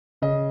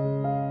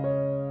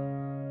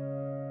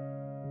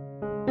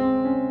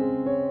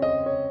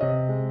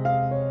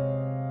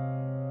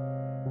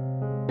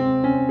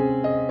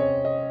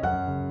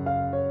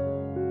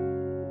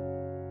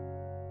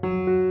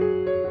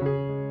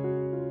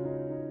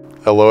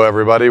Hello,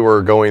 everybody.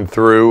 We're going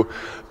through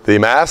the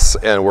Mass,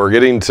 and we're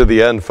getting to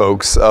the end,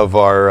 folks, of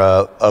our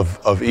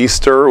of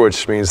Easter,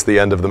 which means the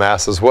end of the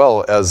Mass as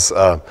well as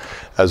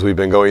we've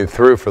been going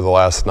through for the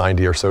last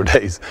 90 or so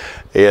days.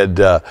 And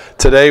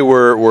today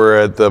we're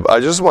at the. I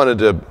just wanted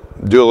to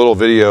do a little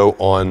video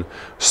on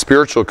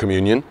spiritual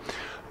communion.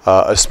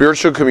 A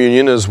spiritual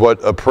communion is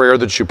a prayer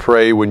that you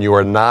pray when you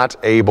are not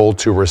able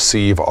to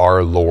receive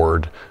our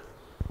Lord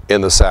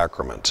in the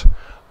sacrament.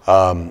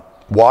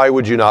 Why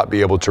would you not be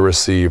able to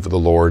receive the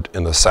Lord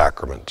in the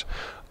sacrament?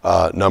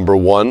 Number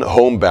one,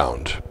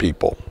 homebound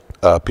people.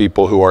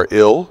 People who are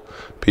ill,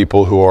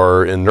 people who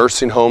are in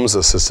nursing homes,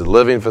 assisted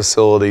living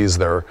facilities,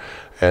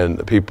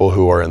 and people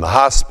who are in the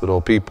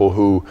hospital, people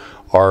who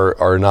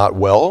are not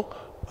well,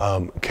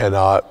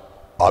 cannot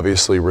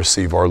obviously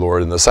receive our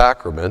Lord in the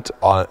sacrament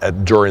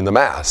during the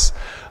Mass.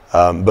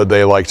 But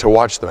they like to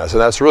watch the Mass.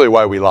 And that's really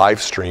why we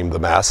live stream the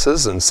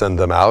Masses and send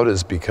them out,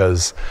 is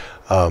because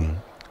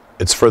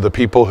it's for the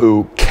people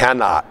who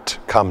cannot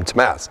come to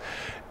Mass.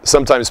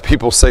 Sometimes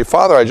people say,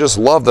 "Father, I just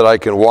love that I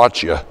can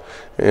watch you,"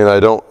 and I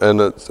don't.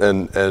 And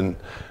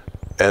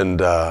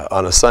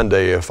on a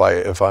Sunday, if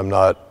I'm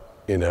not,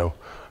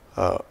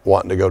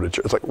 wanting to go to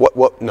church, it's like,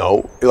 what?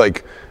 No,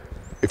 like,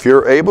 if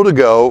you're able to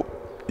go,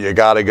 you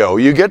gotta go.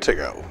 You get to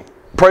go.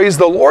 Praise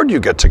the Lord, you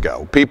get to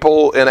go.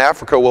 People in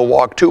Africa will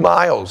walk 2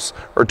 miles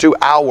or 2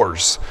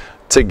 hours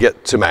to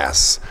get to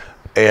Mass.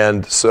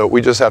 And so we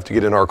just have to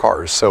get in our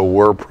cars. So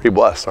we're pretty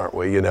blessed, aren't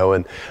we?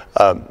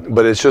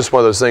 But it's just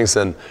one of those things.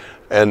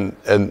 And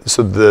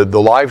so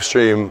the live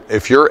stream,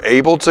 if you're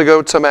able to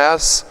go to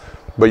Mass,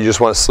 but you just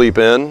want to sleep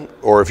in,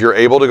 or if you're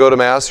able to go to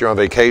Mass, you're on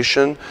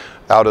vacation,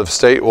 out of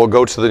state, well,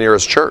 go to the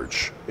nearest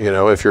church.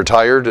 If you're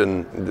tired,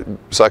 and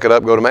suck it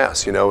up, go to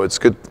Mass. It's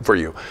good for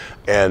you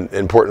and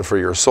important for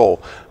your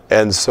soul.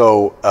 And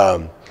so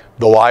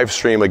the live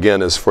stream,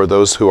 again, is for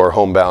those who are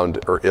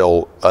homebound or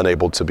ill,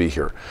 unable to be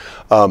here.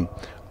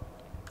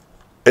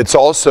 It's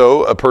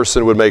also, a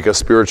person would make a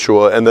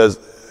spiritual, and as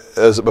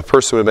a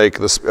person would make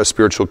a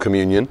spiritual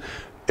communion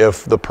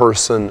if the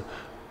person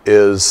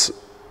is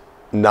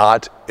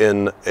not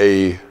in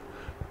a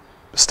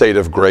state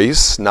of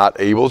grace, not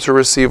able to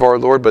receive our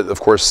Lord, but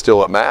of course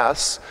still at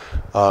Mass,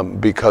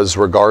 because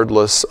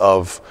regardless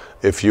of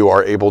if you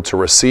are able to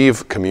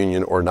receive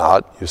communion or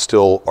not, you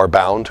still are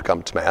bound to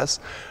come to Mass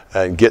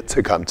and get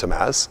to come to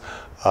Mass.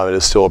 It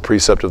is still a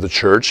precept of the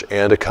Church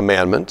and a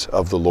commandment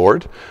of the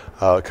Lord,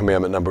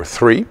 commandment number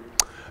 3.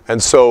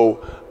 And so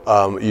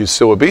you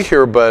still would be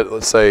here, but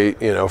let's say,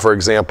 for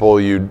example,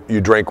 you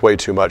drank way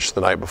too much the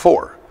night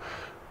before.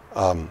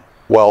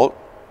 Well,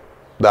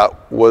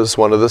 that was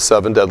one of the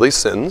 7 deadly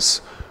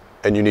sins,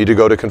 and you need to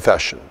go to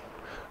confession.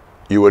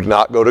 You would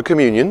not go to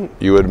communion.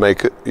 You would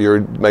make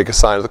a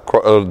sign of the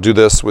cross, do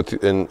this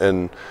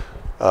and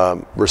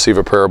receive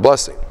a prayer of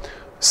blessing.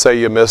 Say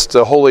you missed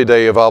a holy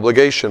day of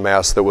obligation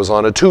Mass that was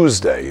on a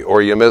Tuesday,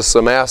 or you miss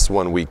a Mass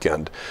one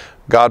weekend,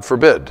 God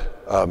forbid,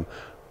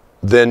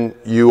 then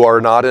you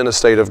are not in a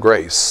state of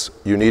grace.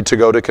 You need to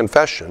go to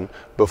confession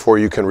before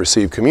you can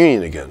receive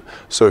communion again.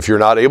 So if you're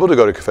not able to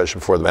go to confession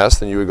before the Mass,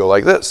 then you would go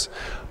like this.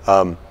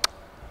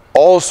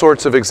 All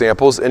sorts of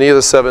examples, any of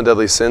the 7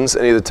 deadly sins,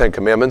 any of the 10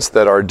 commandments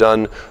that are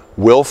done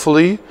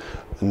willfully,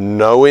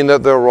 knowing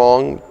that they're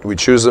wrong, we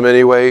choose them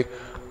anyway,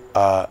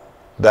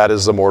 that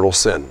is a mortal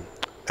sin.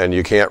 And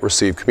you can't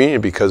receive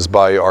communion because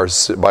by our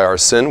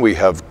sin we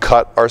have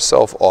cut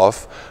ourselves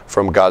off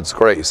from God's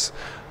grace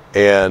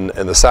and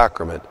the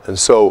sacrament. And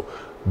so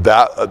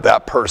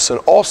that person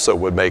also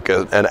would make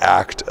an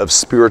act of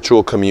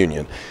spiritual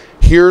communion.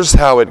 Here's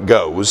how it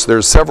goes.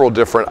 There's several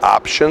different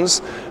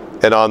options,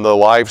 and on the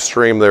live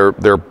stream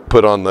they're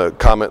put on the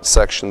comment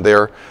section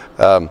there.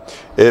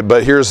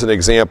 But here's an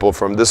example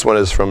from this one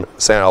is from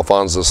St.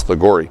 Alphonsus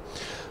Liguori.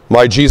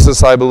 My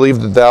Jesus, I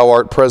believe that thou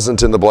art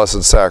present in the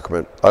Blessed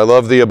Sacrament. I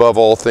love thee above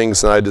all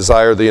things, and I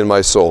desire thee in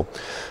my soul.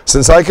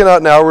 Since I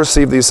cannot now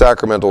receive thee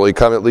sacramentally,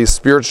 come at least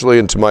spiritually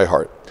into my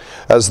heart.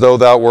 As though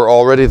thou were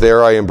already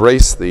there, I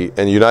embrace thee,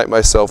 and unite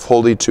myself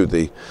wholly to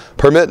thee.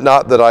 Permit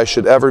not that I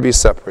should ever be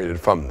separated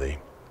from thee.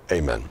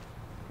 Amen.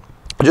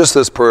 Just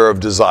this prayer of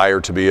desire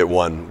to be at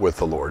one with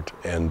the Lord,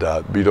 and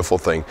beautiful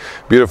thing,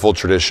 beautiful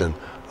tradition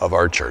of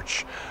our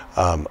Church.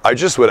 I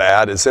just would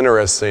add, it's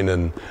interesting,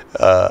 in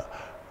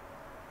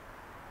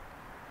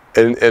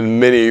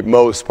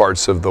most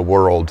parts of the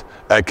world,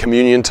 at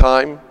communion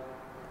time,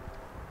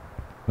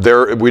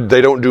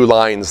 they don't do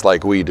lines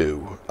like we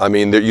do. I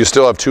mean, you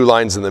still have 2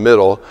 lines in the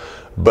middle,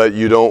 but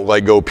you don't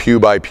like go pew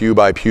by pew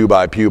by pew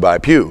by pew by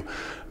pew,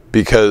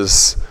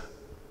 because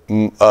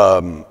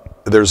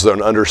there's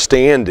an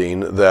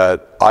understanding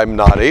that I'm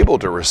not able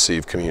to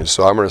receive communion,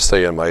 so I'm going to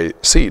stay in my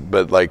seat,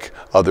 but like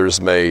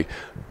others may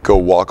go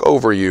walk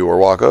over you or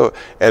walk over.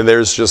 And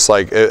there's just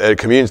like, at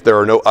communion, there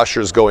are no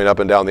ushers going up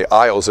and down the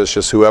aisles. It's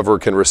just whoever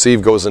can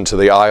receive goes into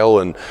the aisle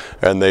and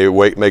they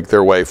make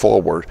their way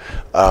forward.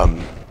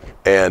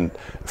 And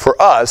for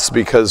us,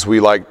 because we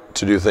like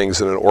to do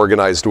things in an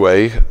organized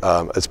way,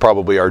 it's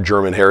probably our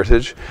German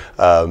heritage,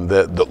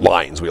 the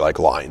lines, we like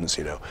lines,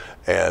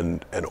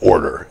 and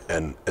order.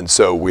 And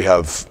so we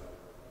have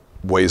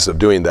ways of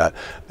doing that.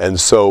 And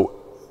so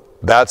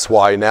that's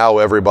why now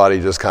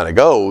everybody just kind of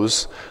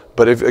goes.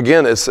 But if,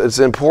 again, it's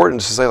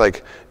important to say,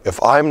 like,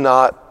 if I'm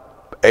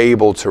not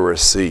able to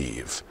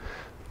receive,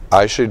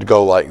 I should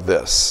go like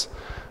this.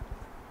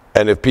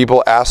 And if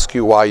people ask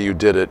you why you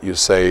did it, you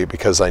say,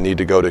 because I need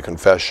to go to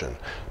confession.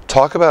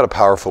 Talk about a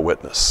powerful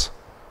witness.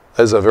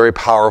 That is a very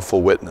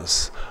powerful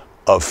witness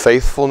of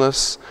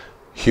faithfulness,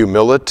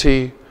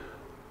 humility,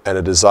 and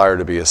a desire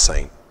to be a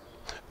saint,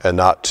 and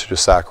not to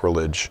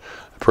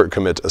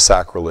commit a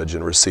sacrilege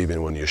in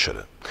receiving when you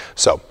shouldn't.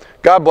 So,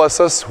 God bless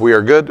us. We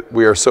are good.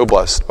 We are so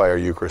blessed by our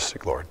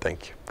Eucharistic Lord.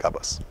 Thank you. God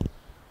bless.